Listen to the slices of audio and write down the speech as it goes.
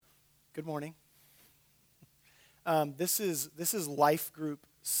Good morning. This is Life Group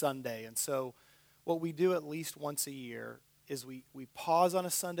Sunday, and so what we do at least once a year is we pause on a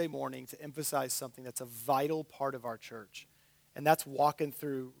Sunday morning to emphasize something that's a vital part of our church, and that's walking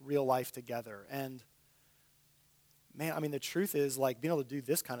through real life together. And man, I mean, the truth is, like, being able to do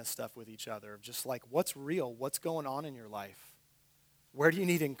this kind of stuff with each other, just like what's real, what's going on in your life, where do you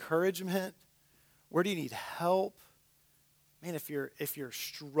need encouragement, where do you need help? Man, if you're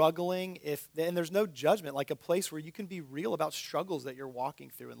struggling, and there's no judgment, like a place where you can be real about struggles that you're walking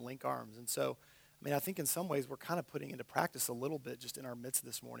through and link arms. And so, I mean, I think in some ways we're kind of putting into practice a little bit just in our midst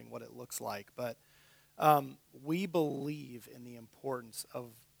this morning what it looks like. But we believe in the importance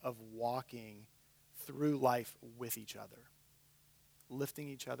of walking through life with each other, lifting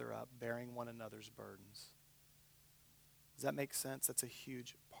each other up, bearing one another's burdens. Does that make sense? That's a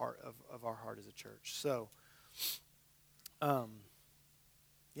huge part of our heart as a church. So,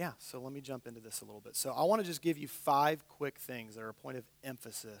 so let me jump into this a little bit. So I want to just give you 5 quick things that are a point of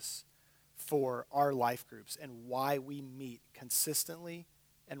emphasis for our life groups and why we meet consistently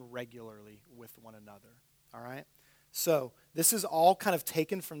and regularly with one another, all right? So this is all kind of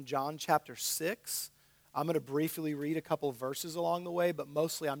taken from John chapter 6. I'm going to briefly read a couple of verses along the way, but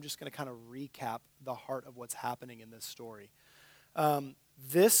mostly I'm just going to kind of recap the heart of what's happening in this story.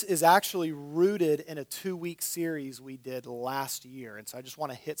 This is actually rooted in a 2-week series we did last year. And so I just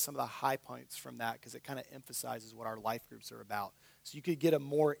want to hit some of the high points from that because it kind of emphasizes what our life groups are about. So you could get a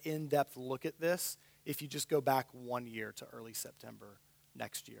more in-depth look at this if you just go back 1 year to early September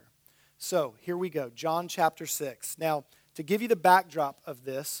next year. So here we go, John chapter 6. Now, to give you the backdrop of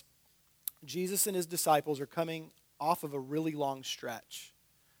this, Jesus and his disciples are coming off of a really long stretch.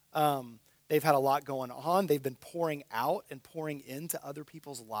 They've had a lot going on. They've been pouring out and pouring into other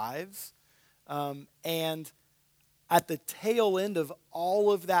people's lives. And at the tail end of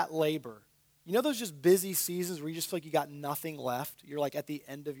all of that labor, you know those just busy seasons where you just feel like you got nothing left? You're like at the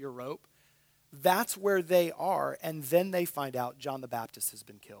end of your rope. That's where they are. And then they find out John the Baptist has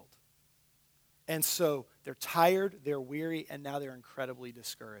been killed. And so they're tired, they're weary, and now they're incredibly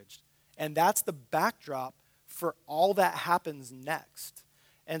discouraged. And that's the backdrop for all that happens next.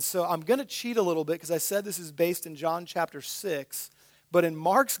 And so I'm going to cheat a little bit because I said this is based in John chapter 6. But in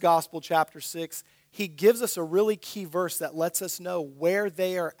Mark's gospel, chapter 6, he gives us a really key verse that lets us know where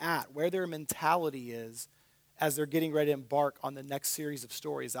they are at, where their mentality is as they're getting ready to embark on the next series of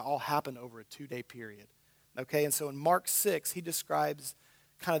stories that all happen over a 2-day period. Okay, and so in Mark 6, he describes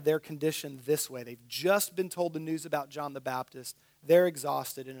kind of their condition this way. They've just been told the news about John the Baptist. They're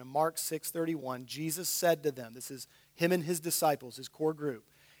exhausted. And in Mark 6:31, Jesus said to them, this is him and his disciples, his core group.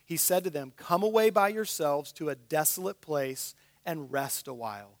 He said to them, "Come away by yourselves to a desolate place and rest a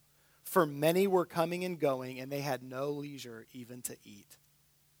while. For many were coming and going, and they had no leisure even to eat."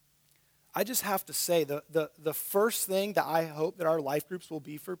 I just have to say, the first thing that I hope that our life groups will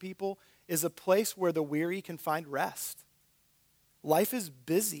be for people is a place where the weary can find rest. Life is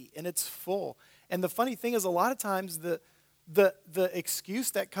busy and it's full. And the funny thing is, a lot of times the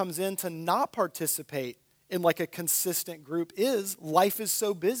excuse that comes in to not participate in like a consistent group is life is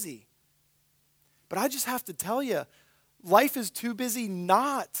so busy. But I just have to tell you, life is too busy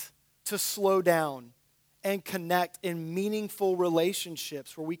not to slow down and connect in meaningful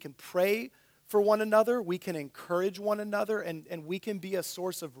relationships where we can pray for one another, we can encourage one another, and we can be a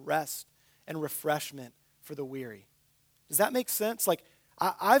source of rest and refreshment for the weary. Does that make sense? Like,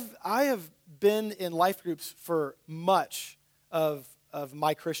 I have been in life groups for much of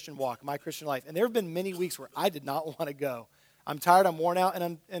my Christian walk, my Christian life. And there have been many weeks where I did not want to go. I'm tired, I'm worn out,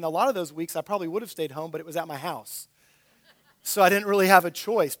 and in a lot of those weeks I probably would have stayed home, but it was at my house. So I didn't really have a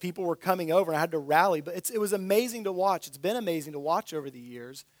choice. People were coming over and I had to rally. But it was amazing to watch. It's been amazing to watch over the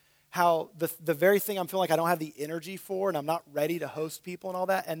years how the very thing I'm feeling like I don't have the energy for and I'm not ready to host people and all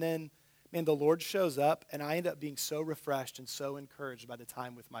that. And then, man, the Lord shows up and I end up being so refreshed and so encouraged by the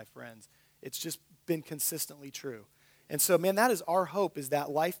time with my friends. It's just been consistently true. And so, man, that is our hope, is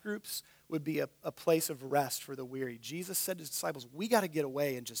that life groups would be a place of rest for the weary. Jesus said to his disciples, we got to get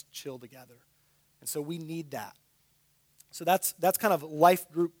away and just chill together. And so we need that. So that's kind of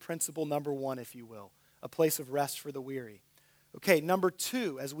life group principle number 1, if you will, a place of rest for the weary. Okay, number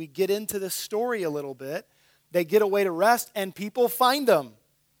 2, as we get into this story a little bit, they get away to rest and people find them.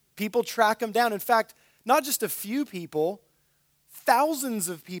 People track them down. In fact, not just a few people, thousands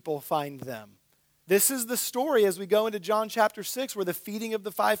of people find them. This is the story as we go into John chapter 6 where the feeding of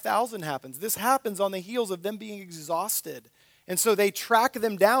the 5,000 happens. This happens on the heels of them being exhausted. And so they track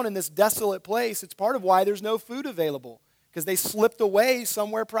them down in this desolate place. It's part of why there's no food available, because they slipped away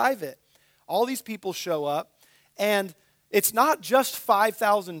somewhere private. All these people show up, and it's not just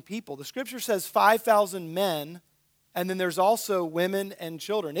 5,000 people. The scripture says 5,000 men, and then there's also women and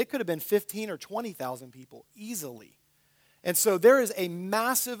children. It could have been 15 or 20,000 people easily. And so there is a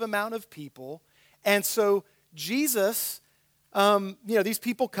massive amount of people. And so Jesus, these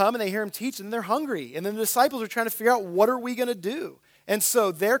people come and they hear him teach and they're hungry. And then the disciples are trying to figure out, what are we going to do? And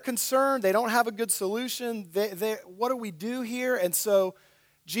so they're concerned. They don't have a good solution. What do we do here? And so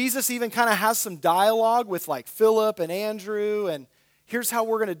Jesus even kind of has some dialogue with like Philip and Andrew. And here's how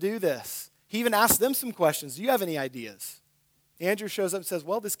we're going to do this. He even asks them some questions. Do you have any ideas? Andrew shows up and says,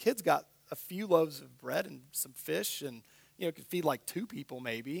 well, this kid's got a few loaves of bread and some fish and, could feed like 2 people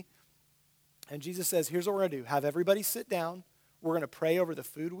maybe. And Jesus says, here's what we're going to do. Have everybody sit down. We're going to pray over the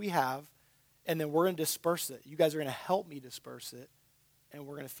food we have, and then we're going to disperse it. You guys are going to help me disperse it, and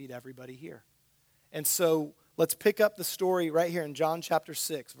we're going to feed everybody here. And so let's pick up the story right here in John chapter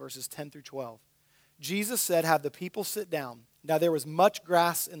 6, verses 10 through 12. Jesus said, have the people sit down. Now there was much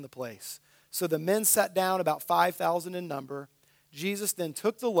grass in the place. So the men sat down, about 5,000 in number. Jesus then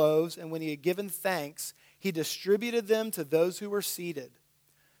took the loaves, and when he had given thanks, he distributed them to those who were seated.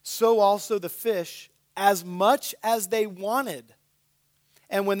 So also the fish, as much as they wanted.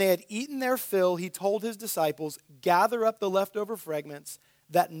 And when they had eaten their fill, he told his disciples, gather up the leftover fragments,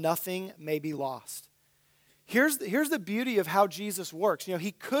 that nothing may be lost. Here's the beauty of how Jesus works.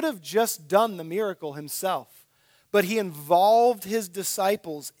 He could have just done the miracle himself, but he involved his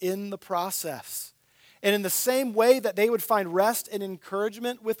disciples in the process. And in the same way that they would find rest and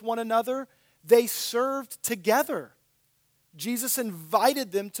encouragement with one another, they served together. Jesus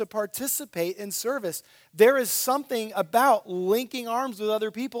invited them to participate in service. There is something about linking arms with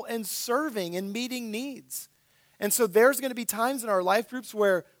other people and serving and meeting needs. And so there's going to be times in our life groups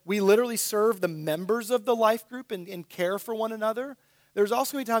where we literally serve the members of the life group and care for one another. There's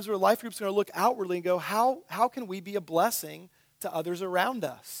also going to be times where life groups are going to look outwardly and go, how can we be a blessing to others around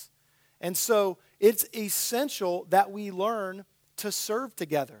us? And so it's essential that we learn to serve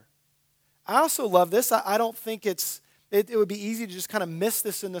together. I also love this. I don't think it would be easy to just kind of miss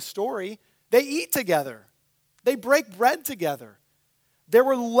this in the story. They eat together. They break bread together. There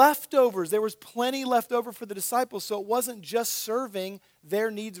were leftovers. There was plenty left over for the disciples, so it wasn't just serving.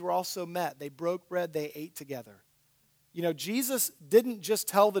 Their needs were also met. They broke bread. They ate together. Jesus didn't just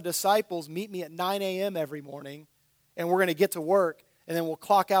tell the disciples, meet me at 9 a.m. every morning, and we're going to get to work, and then we'll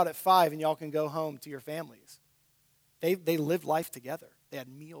clock out at 5, and y'all can go home to your families. They lived life together. They had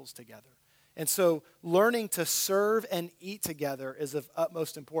meals together. And so learning to serve and eat together is of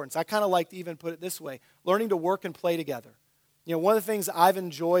utmost importance. I kind of like to even put it this way, learning to work and play together. One of the things I've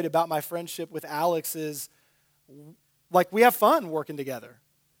enjoyed about my friendship with Alex is, like, we have fun working together.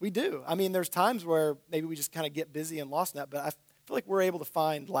 We do. I mean, there's times where maybe we just kind of get busy and lost in that, but I feel like we're able to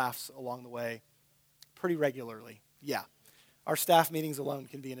find laughs along the way pretty regularly. Yeah. Our staff meetings alone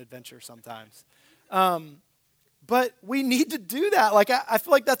can be an adventure sometimes. But we need to do that. Like, I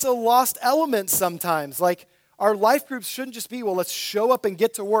feel like that's a lost element sometimes. Like, our life groups shouldn't just be, well, let's show up and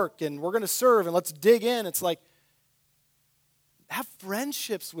get to work, and we're going to serve, and let's dig in. It's like, have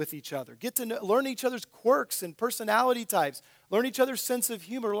friendships with each other. Get to learn each other's quirks and personality types. Learn each other's sense of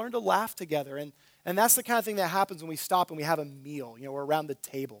humor. Learn to laugh together. And that's the kind of thing that happens when we stop and we have a meal. We're around the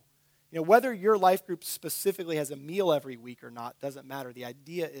table. Whether your life group specifically has a meal every week or not doesn't matter. The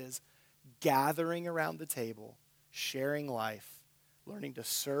idea is gathering around the table, sharing life, learning to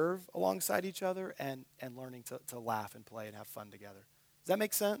serve alongside each other, and learning to laugh and play and have fun together. Does that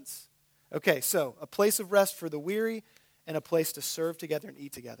make sense? Okay, so a place of rest for the weary and a place to serve together and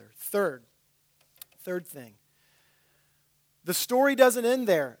eat together. Third thing. The story doesn't end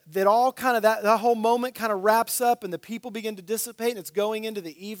there. That whole moment kind of wraps up and the people begin to dissipate and it's going into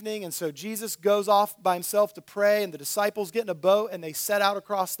the evening. And so Jesus goes off by himself to pray and the disciples get in a boat and they set out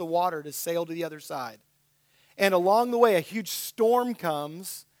across the water to sail to the other side. And along the way, a huge storm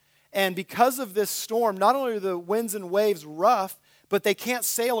comes. And because of this storm, not only are the winds and waves rough, but they can't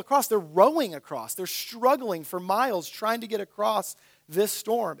sail across. They're rowing across. They're struggling for miles trying to get across this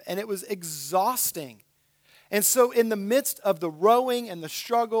storm. And it was exhausting. And so in the midst of the rowing and the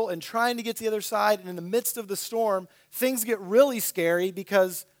struggle and trying to get to the other side and in the midst of the storm, things get really scary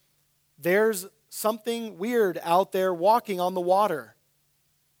because there's something weird out there walking on the water.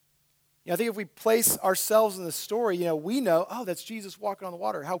 I think if we place ourselves in the story, we know, oh, that's Jesus walking on the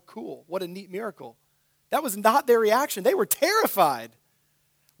water. How cool. What a neat miracle. That was not their reaction. They were terrified.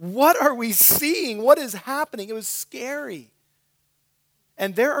 What are we seeing? What is happening? It was scary.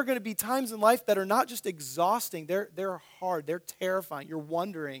 And there are going to be times in life that are not just exhausting. They're hard. They're terrifying. You're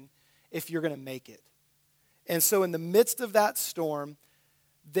wondering if you're going to make it. And so in the midst of that storm,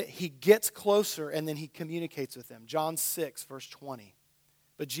 that he gets closer and then he communicates with them. John 6, verse 20.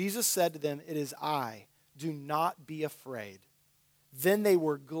 But Jesus said to them, "It is I. Do not be afraid." Then they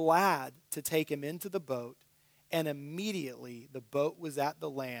were glad to take him into the boat, and immediately the boat was at the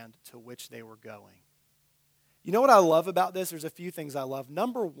land to which they were going. You know what I love about this? There's a few things I love.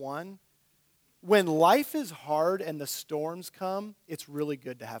 Number one, when life is hard and the storms come, it's really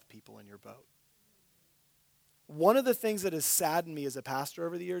good to have people in your boat. One of the things that has saddened me as a pastor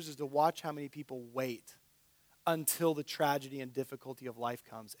over the years is to watch how many people wait until the tragedy and difficulty of life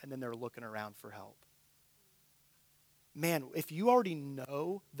comes, and then they're looking around for help. Man, if you already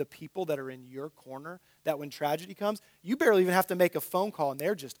know the people that are in your corner, that when tragedy comes, you barely even have to make a phone call, and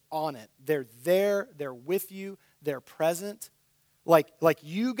they're just on it. They're there, they're with you, they're present. Like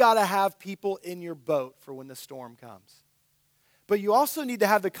you got to have people in your boat for when the storm comes. But you also need to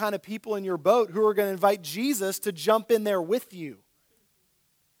have the kind of people in your boat who are going to invite Jesus to jump in there with you.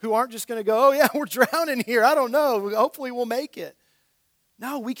 Who aren't just going to go, "Oh yeah, we're drowning here. I don't know. Hopefully we'll make it."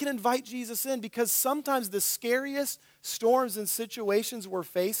 No, we can invite Jesus in, because sometimes the scariest storms and situations we're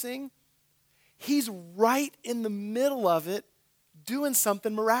facing, he's right in the middle of it doing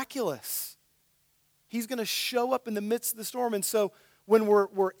something miraculous. He's going to show up in the midst of the storm. And so when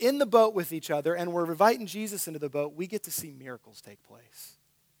we're in the boat with each other and we're inviting Jesus into the boat, we get to see miracles take place.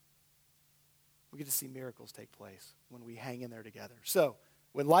 We get to see miracles take place when we hang in there together. So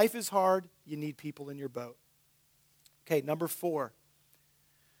when life is hard, you need people in your boat. Okay, number 4.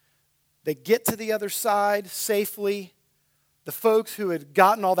 They get to the other side safely. The folks who had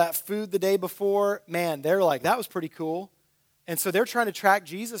gotten all that food the day before, man, they're like, that was pretty cool. And so they're trying to track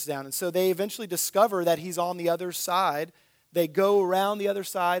Jesus down. And so they eventually discover that he's on the other side. They go around the other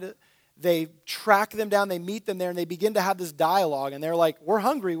side. They track them down. They meet them there. And they begin to have this dialogue. And they're like, "We're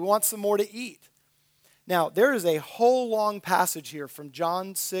hungry. We want some more to eat." Now, there is a whole long passage here from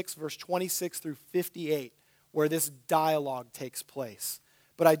John 6, verse 26 through 58, where this dialogue takes place.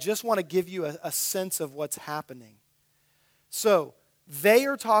 But I just want to give you a sense of what's happening. So they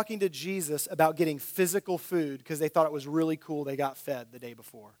are talking to Jesus about getting physical food because they thought it was really cool they got fed the day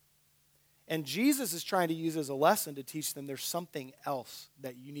before. And Jesus is trying to use as a lesson to teach them there's something else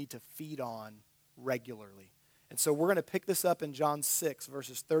that you need to feed on regularly. And so we're going to pick this up in John 6,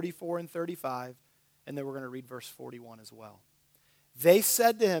 verses 34 and 35, and then we're going to read verse 41 as well. They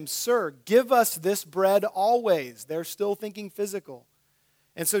said to him, "Sir, give us this bread always." They're still thinking physical.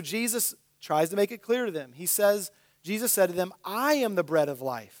 And so Jesus tries to make it clear to them. Jesus said to them, "I am the bread of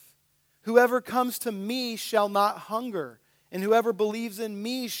life. Whoever comes to me shall not hunger, and whoever believes in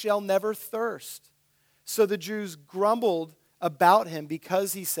me shall never thirst." So the Jews grumbled about him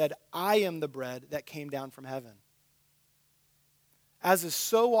because he said, "I am the bread that came down from heaven." As is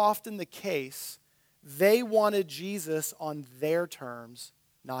so often the case, they wanted Jesus on their terms,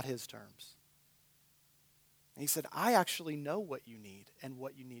 not his terms. And he said, "I actually know what you need and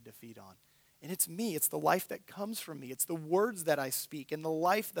what you need to feed on. And it's me. It's the life that comes from me. It's the words that I speak and the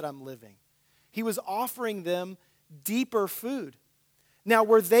life that I'm living." He was offering them deeper food. Now,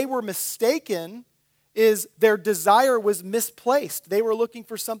 where they were mistaken is their desire was misplaced. They were looking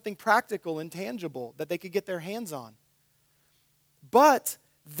for something practical and tangible that they could get their hands on. But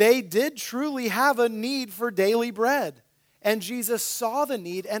they did truly have a need for daily bread. And Jesus saw the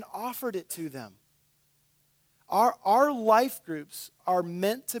need and offered it to them. Our life groups are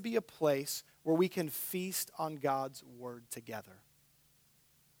meant to be a place where we can feast on God's word together.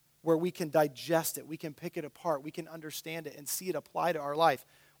 Where we can digest it, we can pick it apart, we can understand it and see it apply to our life.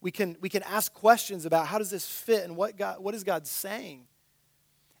 We can ask questions about how does this fit and what is God saying?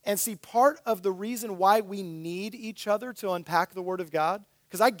 And see, part of the reason why we need each other to unpack the word of God,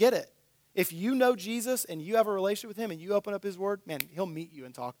 because I get it. If you know Jesus and you have a relationship with him and you open up his word, man, he'll meet you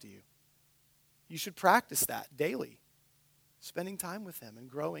and talk to you. You should practice that daily, spending time with him and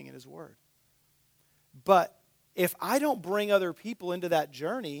growing in his word. But if I don't bring other people into that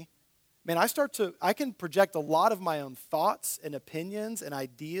journey, man, I can project a lot of my own thoughts and opinions and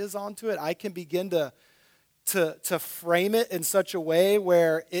ideas onto it. I can begin to frame it in such a way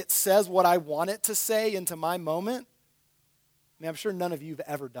where it says what I want it to say into my moment. I mean, I'm sure none of you have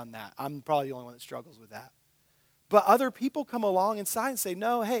ever done that. I'm probably the only one that struggles with that. But other people come along inside and say,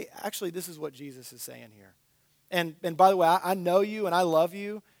 "No, hey, actually, this is what Jesus is saying here. And by the way, I know you and I love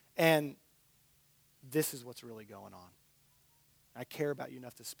you, and this is what's really going on. I care about you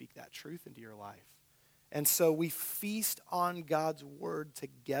enough to speak that truth into your life." And so we feast on God's word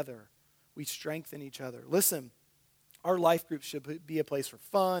together. We strengthen each other. Listen, our life group should be a place for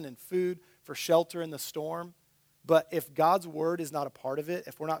fun and food, for shelter in the storm. But if God's word is not a part of it,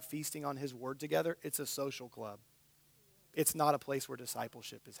 if we're not feasting on his word together, it's a social club. it's not a place where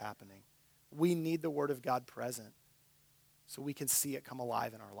discipleship is happening. We need the Word of God present so we can see it come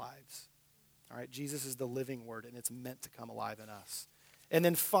alive in our lives. All right, Jesus is the living Word, and it's meant to come alive in us. And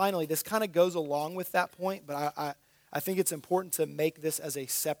then finally, this kind of goes along with that point, but I think it's important to make this as a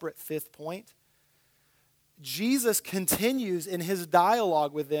separate fifth point. Jesus continues in his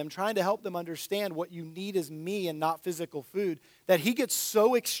dialogue with them, trying to help them understand what you need is me and not physical food, that he gets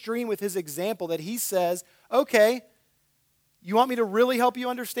so extreme with his example that he says, okay, you want me to really help you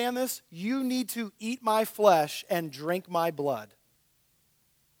understand this? You need to eat my flesh and drink my blood.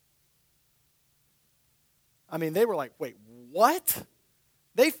 I mean, they were like, wait, what?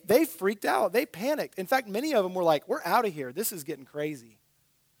 They freaked out. They panicked. In fact, many of them were like, we're out of here. This is getting crazy.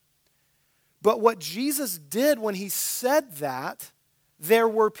 But what Jesus did when he said that, there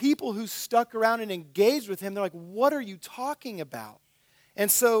were people who stuck around and engaged with him. They're like, what are you talking about? And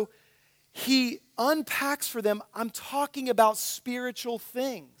so he unpacks for them, I'm talking about spiritual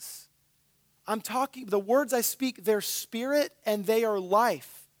things. The words I speak, they're spirit and they are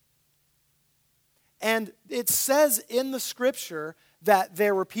life. And it says in the scripture that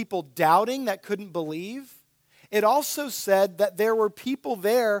there were people doubting that couldn't believe. It also said that there were people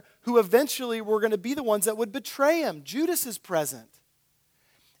there who eventually were going to be the ones that would betray him. Judas is present.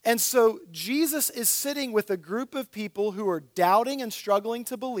 And so Jesus is sitting with a group of people who are doubting and struggling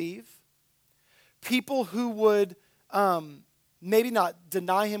to believe, people who would maybe not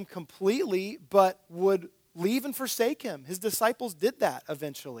deny him completely, but would leave and forsake him. His disciples did that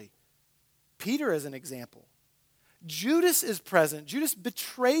eventually. Peter is an example. Judas is present. Judas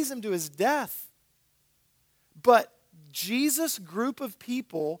betrays him to his death. But Jesus' group of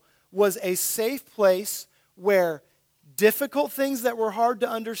people was a safe place where difficult things that were hard to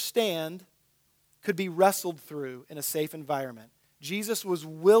understand could be wrestled through in a safe environment. Jesus was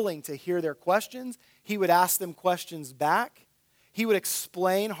willing to hear their questions. He would ask them questions back. He would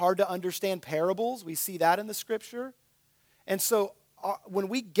explain hard to understand parables. We see that in the scripture. And so when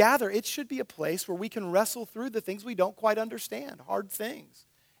we gather, it should be a place where we can wrestle through the things we don't quite understand, hard things,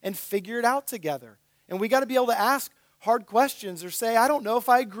 and figure it out together. And we got to be able to ask hard questions or say, I don't know if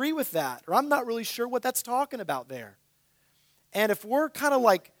I agree with that, or I'm not really sure what that's talking about there. And if we're kind of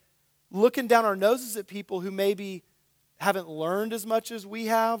like looking down our noses at people who maybe haven't learned as much as we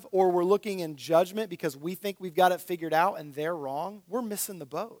have, or we're looking in judgment because we think we've got it figured out and they're wrong, we're missing the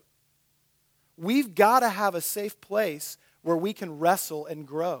boat. We've got to have a safe place where we can wrestle and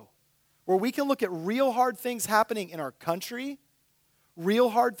grow, where we can look at real hard things happening in our country, real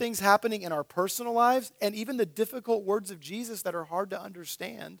hard things happening in our personal lives, and even the difficult words of Jesus that are hard to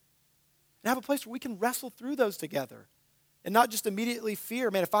understand, and have a place where we can wrestle through those together and not just immediately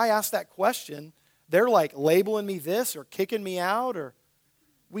fear, man, if I ask that question, they're like labeling me this or kicking me out, or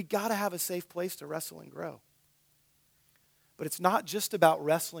we got to have a safe place to wrestle and grow. But it's not just about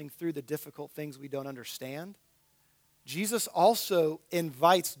wrestling through the difficult things we don't understand. Jesus also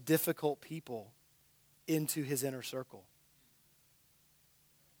invites difficult people into his inner circle.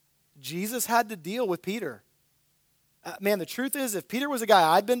 Jesus had to deal with Peter. Man, the truth is, if Peter was a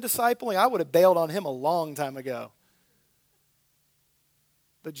guy I'd been discipling, I would have bailed on him a long time ago.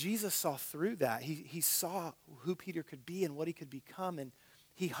 But Jesus saw through that. He saw who Peter could be and what he could become, and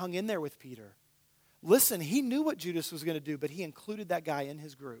he hung in there with Peter. Listen, he knew what Judas was going to do, but he included that guy in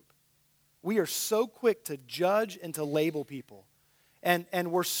his group. We are so quick to judge and to label people.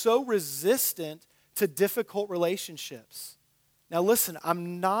 And we're so resistant to difficult relationships. Now listen,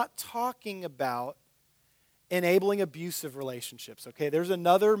 I'm not talking about enabling abusive relationships, okay? There's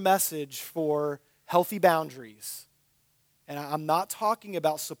another message for healthy boundaries. And I'm not talking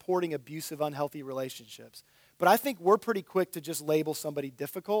about supporting abusive, unhealthy relationships. But I think we're pretty quick to just label somebody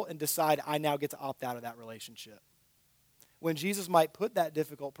difficult and decide, I now get to opt out of that relationship. When Jesus might put that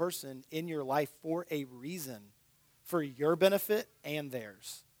difficult person in your life for a reason, for your benefit and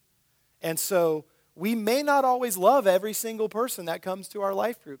theirs. And so we may not always love every single person that comes to our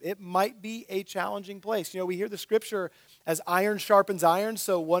life group. It might be a challenging place. You know, we hear the scripture as iron sharpens iron,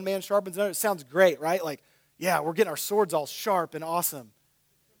 so one man sharpens another. It sounds great, right? Like, yeah, we're getting our swords all sharp and awesome.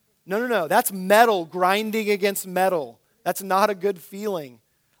 No. That's metal grinding against metal. That's not a good feeling.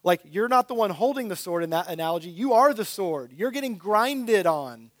 Like, you're not the one holding the sword in that analogy. You are the sword. You're getting grinded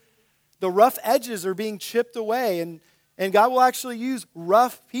on. The rough edges are being chipped away, and God will actually use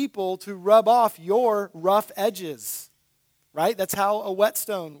rough people to rub off your rough edges, right? That's how a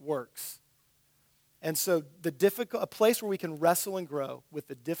whetstone works. And so a place where we can wrestle and grow with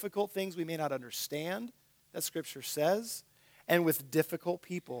the difficult things we may not understand, that Scripture says, and with difficult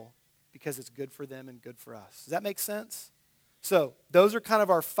people because it's good for them and good for us. Does that make sense? So those are kind of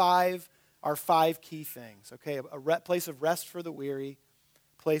our 5 our 5 key things, okay? A place of rest for the weary,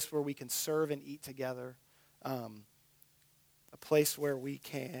 a place where we can serve and eat together, a place where we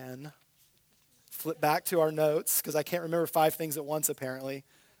can flip back to our notes, because I can't remember 5 things at once, apparently.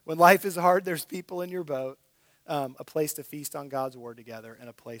 When life is hard, there's people in your boat, a place to feast on God's word together, and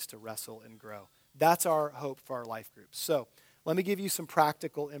a place to wrestle and grow. That's our hope for our life groups. So let me give you some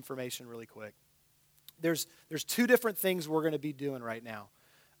practical information really quick. There's 2 different things we're going to be doing right now.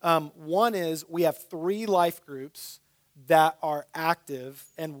 One is we have 3 life groups that are active,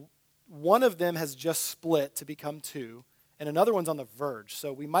 and one of them has just split to become 2, and another one's on the verge.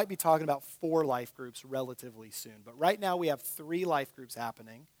 So we might be talking about 4 life groups relatively soon. But right now we have 3 life groups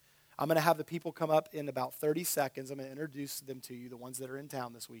happening. I'm going to have the people come up in about 30 seconds. I'm going to introduce them to you, the ones that are in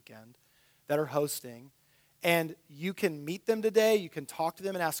town this weekend, that are hosting. And you can meet them today. You can talk to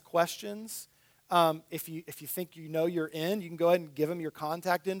them and ask questions. If you think you know you're in, you can go ahead and give them your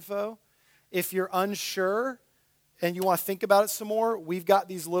contact info. If you're unsure and you want to think about it some more, we've got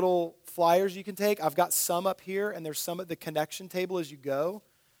these little flyers you can take. I've got some up here, and there's some at the connection table as you go.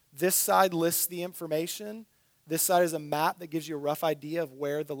 This side lists the information. This side is a map that gives you a rough idea of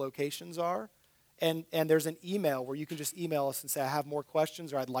where the locations are. And there's an email where you can just email us and say, I have more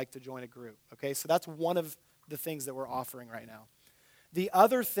questions, or I'd like to join a group. Okay, so that's one of the things that we're offering right now. The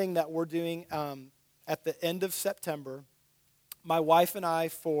other thing that we're doing at the end of September, my wife and I,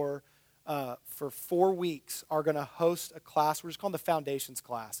 for 4 weeks, are going to host a class. We're just calling the Foundations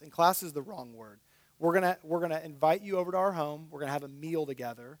class. And class is the wrong word. We're gonna invite you over to our home. We're going to have a meal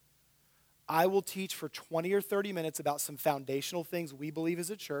together. I will teach for 20 or 30 minutes about some foundational things we believe as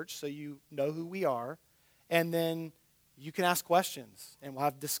a church, so you know who we are. And then you can ask questions, and we'll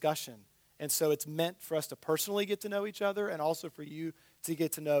have discussion. And so it's meant for us to personally get to know each other, and also for you to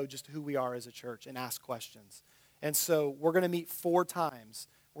get to know just who we are as a church and ask questions. And so we're going to meet 4 times.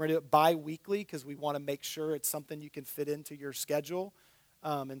 We're going to do it bi-weekly because we want to make sure it's something you can fit into your schedule.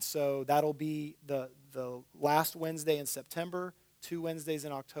 And so that'll be the last Wednesday in September, 2 Wednesdays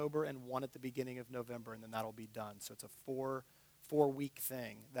in October, and 1 at the beginning of November, and then that'll be done. So it's a 4-week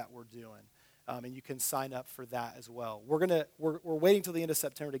thing that we're doing. And you can sign up for that as well. We're waiting till the end of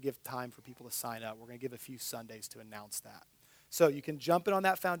September to give time for people to sign up. We're going to give a few Sundays to announce that. So you can jump in on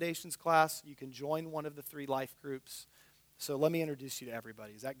that Foundations class. You can join one of the 3 life groups. So let me introduce you to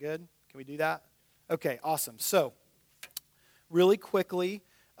everybody. Is that good? Can we do that? Okay, awesome. So really quickly,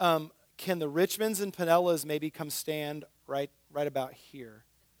 can the Richmonds and Pinellas maybe come stand right about here?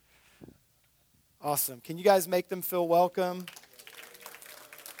 Awesome. Can you guys make them feel welcome?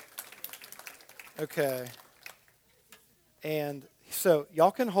 Okay. And so y'all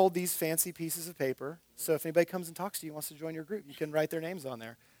can hold these fancy pieces of paper. So if anybody comes and talks to you, wants to join your group, you can write their names on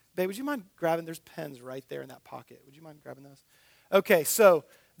there. Babe, would you mind grabbing, there's pens right there in that pocket. Would you mind grabbing those? Okay, so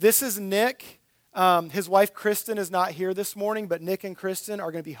this is Nick. His wife, Kristen, is not here this morning, but Nick and Kristen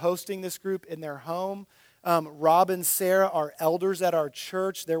are going to be hosting this group in their home. Rob and Sarah are elders at our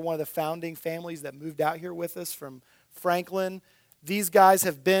church. They're one of the founding families that moved out here with us from Franklin. These guys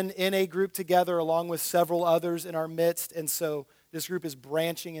have been in a group together along with several others in our midst, and so this group is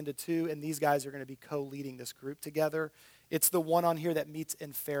branching into 2, and these guys are going to be co-leading this group together. It's the one on here that meets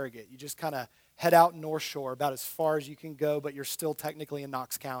in Farragut. You just kind of head out North Shore about as far as you can go, but you're still technically in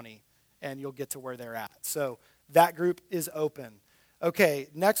Knox County, and you'll get to where they're at. So that group is open. Okay,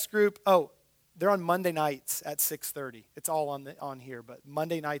 next group. Oh, they're on Monday nights at 6:30. It's all on here, but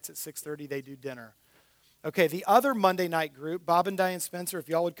Monday nights at 6:30 they do dinner. Okay, the other Monday night group, Bob and Diane Spencer, if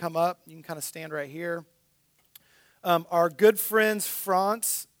y'all would come up, you can kind of stand right here. Our good friends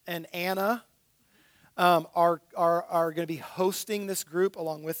Franz and Anna are going to be hosting this group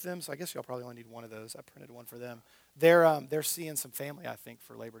along with them. So I guess y'all probably only need one of those. I printed one for them. They're seeing some family, I think,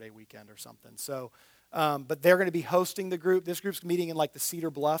 for Labor Day weekend or something. So, but they're going to be hosting the group. This group's meeting in like the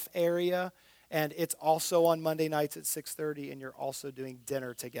Cedar Bluff area, and it's also on Monday nights at 6:30. And you're also doing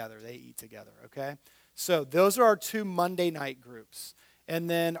dinner together. They eat together. Okay. So those are our 2 Monday night groups. And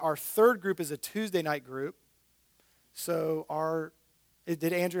then our 3rd group is a Tuesday night group. So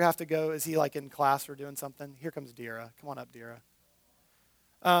did Andrew have to go? Is he like in class or doing something? Here comes Dira. Come on up, Dira.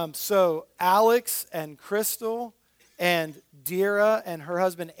 So Alex and Crystal and Dira and her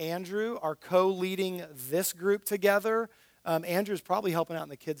husband Andrew are co-leading this group together. Andrew's probably helping out in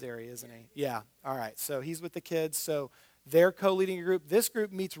the kids area, isn't he? Yeah. All right. So he's with the kids. So they're co-leading a group. This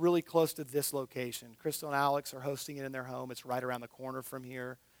group meets really close to this location. Crystal and Alex are hosting it in their home. It's right around the corner from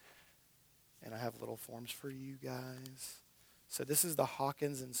here. And I have little forms for you guys. So this is the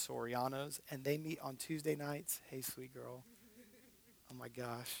Hawkins and Sorianos, and they meet on Tuesday nights. Hey, sweet girl. Oh, my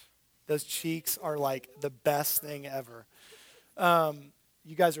gosh. Those cheeks are like the best thing ever.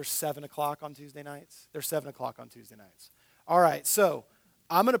 You guys are 7 o'clock on Tuesday nights? They're 7 o'clock on Tuesday nights. All right, so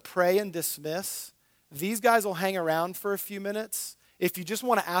I'm going to pray and dismiss. These guys will hang around for a few minutes. If you just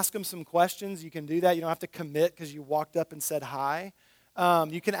want to ask them some questions, you can do that. You don't have to commit because you walked up and said hi.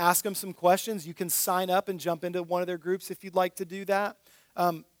 You can ask them some questions. You can sign up and jump into one of their groups if you'd like to do that.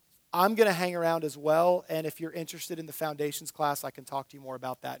 I'm going to hang around as well, and if you're interested in the Foundations class, I can talk to you more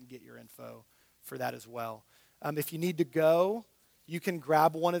about that and get your info for that as well. If you need to go, you can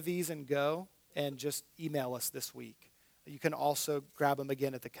grab one of these and go, and just email us this week. You can also grab them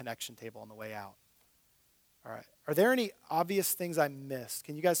again at the connection table on the way out. All right. Are there any obvious things I missed?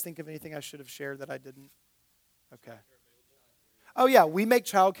 Can you guys think of anything I should have shared that I didn't? Okay. Oh, yeah, we make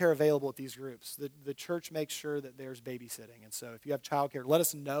childcare available at these groups. The church makes sure that there's babysitting. And so if you have childcare, let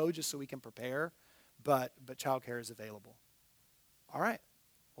us know just so we can prepare. But childcare is available. All right.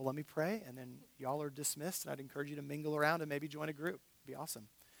 Well, let me pray, and then y'all are dismissed, and I'd encourage you to mingle around and maybe join a group. It'd be awesome.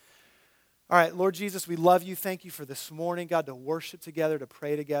 All right, Lord Jesus, we love you. Thank you for this morning, God, to worship together, to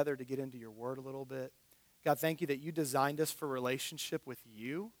pray together, to get into your word a little bit. God, thank you that you designed us for relationship with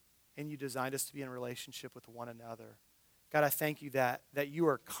you, and you designed us to be in a relationship with one another. God, I thank you that you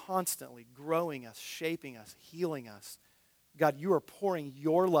are constantly growing us, shaping us, healing us. God, you are pouring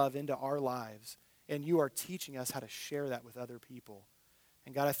your love into our lives, and you are teaching us how to share that with other people.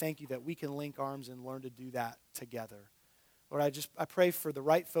 And God, I thank you that we can link arms and learn to do that together. Lord, I pray for the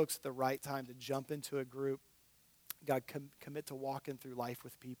right folks at the right time to jump into a group. God, commit to walking through life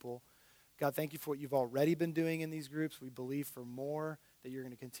with people. God, thank you for what you've already been doing in these groups. We believe for more that you're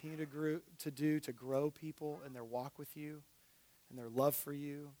going to continue to grow people in their walk with you and their love for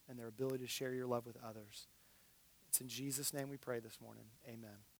you and their ability to share your love with others. It's in Jesus' name we pray this morning.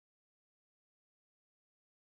 Amen.